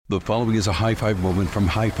The following is a high-five moment from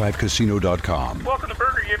highfivecasino.com. Welcome to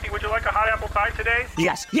Burger Yippee. Would you like a hot apple pie today?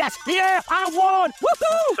 Yes, yeah, I won!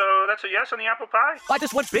 Woohoo! So that's a yes on the apple pie? I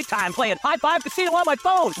just went big time playing High Five Casino on my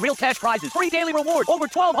phone. Real cash prizes, free daily rewards, over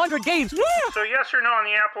 1,200 games. Yeah! So yes or no on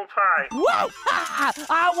the apple pie? Whoa!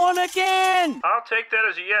 I won again! I'll take that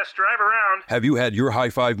as a yes. Drive around. Have you had your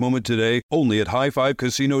high-five moment today? Only at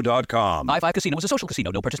highfivecasino.com. High Five Casino is a social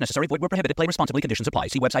casino. No purchase necessary. Void where prohibited. Play responsibly. Conditions apply.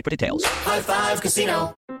 See website for details. High Five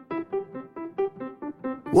Casino.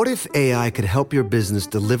 What if AI could help your business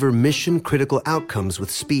deliver mission-critical outcomes with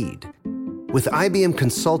speed? With IBM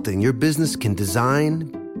Consulting, your business can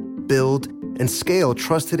design, build, and scale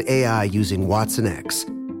trusted AI using Watson X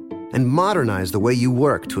and modernize the way you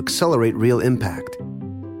work to accelerate real impact.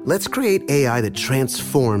 Let's create AI that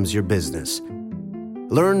transforms your business.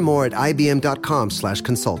 Learn more at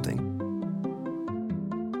ibm.com/consulting.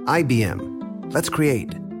 IBM. Let's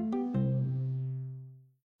create.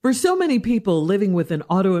 For so many people living with an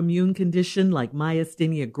autoimmune condition like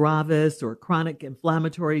myasthenia gravis or chronic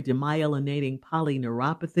inflammatory demyelinating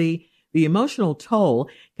polyneuropathy, the emotional toll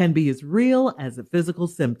can be as real as the physical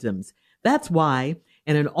symptoms. That's why,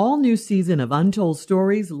 in an all-new season of Untold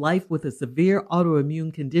Stories, Life with a Severe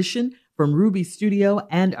Autoimmune Condition from Ruby Studio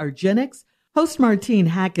and Argenix, host Martine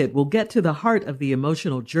Hackett will get to the heart of the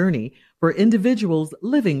emotional journey for individuals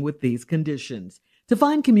living with these conditions. To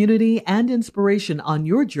find community and inspiration on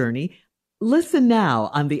your journey, listen now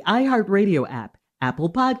on the iHeartRadio app, Apple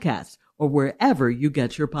Podcasts, or wherever you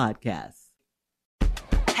get your podcasts.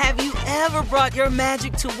 Have you ever brought your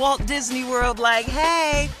magic to Walt Disney World like,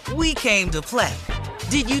 hey, we came to play?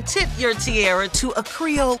 Did you tip your tiara to a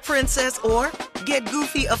Creole princess or get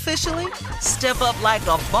goofy officially? Step up like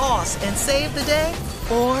a boss and save the day?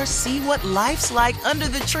 Or see what life's like under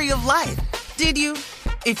the tree of life? Did you?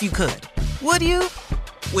 If you could. Would you?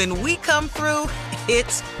 When we come through,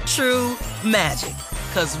 it's true magic.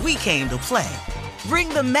 'Cause we came to play. Bring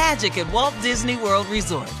the magic at Walt Disney World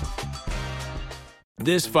Resort.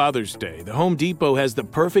 This Father's Day, the Home Depot has the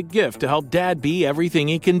perfect gift to help Dad be everything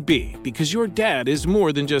he can be, because your dad is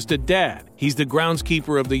more than just a dad. He's the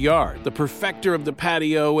groundskeeper of the yard, the perfecter of the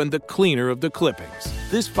patio, and the cleaner of the clippings.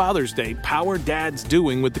 This Father's Day, power Dad's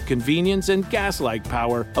doing with the convenience and gas-like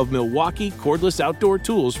power of Milwaukee cordless outdoor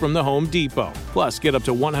tools from the Home Depot. Plus, get up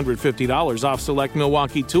to $150 off select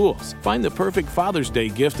Milwaukee tools. Find the perfect Father's Day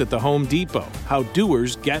gift at the Home Depot. How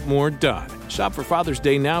doers get more done. Shop for Father's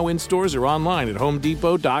Day now in stores or online at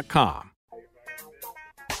homedepot.com.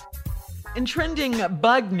 In trending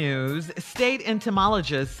bug news, state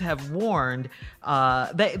entomologists have warned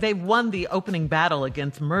they've won the opening battle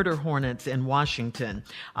against murder hornets in Washington,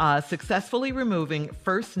 successfully removing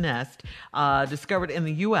first nest discovered in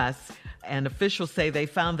the U.S., and officials say they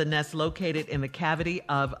found the nest located in the cavity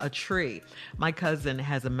of a tree. My cousin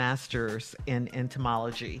has a master's in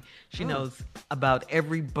entomology. She knows about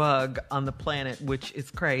every bug on the planet, which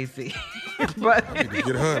is crazy. But I need to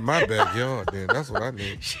get her in my backyard then. That's what I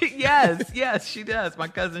need. Yes, she does. My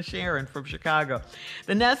cousin Sharon from Chicago.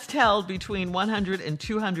 The nest held between 100 and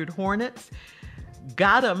 200 hornets.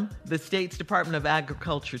 Got 'em, the state's Department of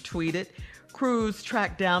Agriculture tweeted. Crews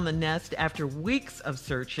tracked down the nest after weeks of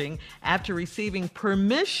searching, after receiving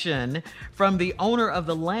permission from the owner of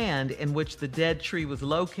the land in which the dead tree was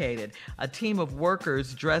located. A team of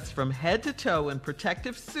workers dressed from head to toe in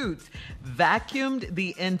protective suits vacuumed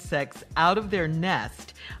the insects out of their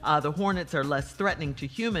nest. The hornets are less threatening to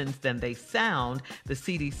humans than they sound. The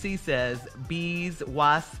CDC says bees,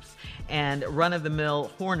 wasps, and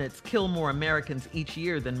run-of-the-mill hornets kill more Americans each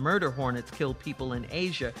year than murder hornets kill people in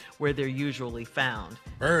Asia, where they're usually found.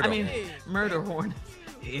 Murder hornets.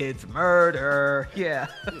 It's murder. Yeah.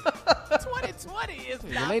 2020 is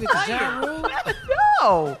related to Ja Rule?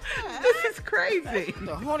 No. This is crazy.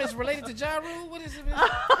 The hornets related to Ja Rule? What is it?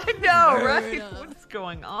 I know, right? What's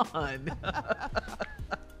going on?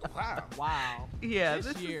 Wow. Yeah.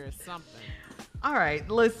 This year is something. All right,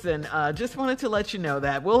 listen, just wanted to let you know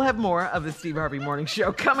that we'll have more of the Steve Harvey Morning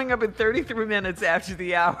Show coming up in 33 minutes after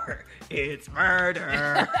the hour. It's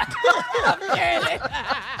murder.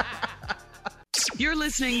 You're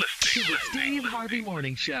listening to the Steve Harvey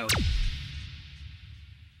Morning Show.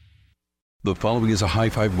 The following is a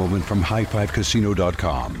high-five moment from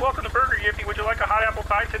highfivecasino.com. Welcome to Burger Yippee. Would you like a hot apple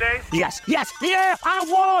pie today? Yes, yeah, I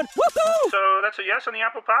won! Woohoo! So that's a yes on the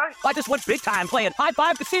apple pie? I just went big time playing High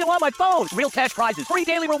Five Casino on my phone. Real cash prizes, free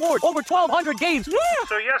daily rewards, over 1,200 games. Yeah!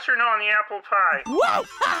 So yes or no on the apple pie? Whoa!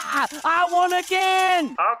 I won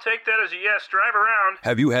again! I'll take that as a yes. Drive around.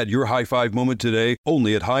 Have you had your high-five moment today?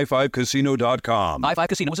 Only at highfivecasino.com. High Five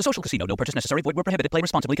Casino is a social casino. No purchase necessary. Void where prohibited. Play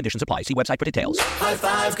responsibly. Conditions apply. See website for details. High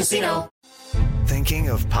Five Casino. Thinking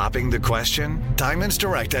of popping the question? Diamonds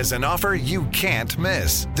Direct has an offer you can't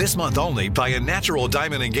miss. This month only, buy a natural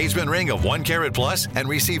diamond engagement ring of 1 carat plus and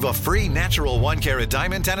receive a free natural 1 carat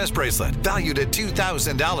diamond tennis bracelet valued at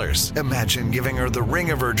 $2,000. Imagine giving her the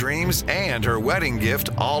ring of her dreams and her wedding gift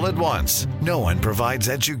all at once. No one provides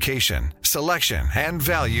education, selection, and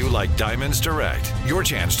value like Diamonds Direct. Your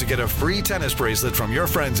chance to get a free tennis bracelet from your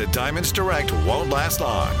friends at Diamonds Direct won't last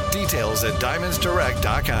long. Details at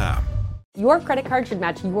diamondsdirect.com. Your credit card should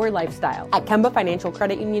match your lifestyle. At Kemba Financial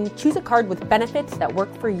Credit Union, choose a card with benefits that work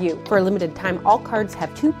for you. For a limited time, all cards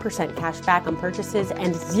have 2% cash back on purchases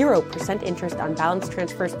and 0% interest on balance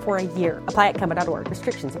transfers for a year. Apply at Kemba.org.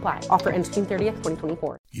 Restrictions apply. Offer ends June 30th,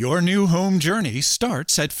 2024. Your new home journey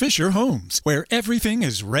starts at Fisher Homes, where everything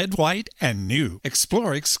is red, white, and new.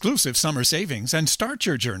 Explore exclusive summer savings and start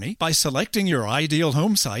your journey by selecting your ideal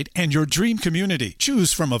home site and your dream community.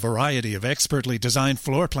 Choose from a variety of expertly designed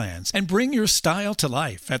floor plans and bring your style to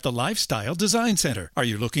life at the Lifestyle Design Center. Are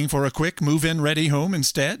you looking for a quick move-in ready home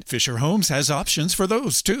instead? Fisher Homes has options for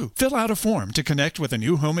those too. Fill out a form to connect with a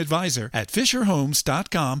new home advisor at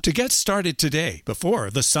fisherhomes.com to get started today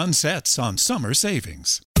before the sun sets on summer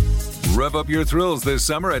savings. Rev up your thrills this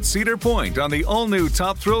summer at Cedar Point on the all-new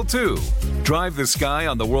Top Thrill 2. Drive the sky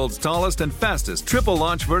on the world's tallest and fastest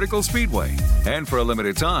triple-launch vertical speedway. And for a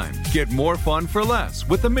limited time, get more fun for less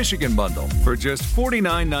with the Michigan Bundle for just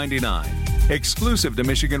 $49.99. Exclusive to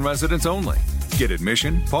Michigan residents only. Get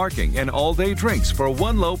admission, parking, and all-day drinks for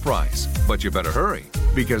one low price. But you better hurry,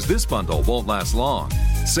 because this bundle won't last long.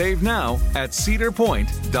 Save now at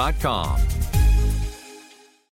cedarpoint.com.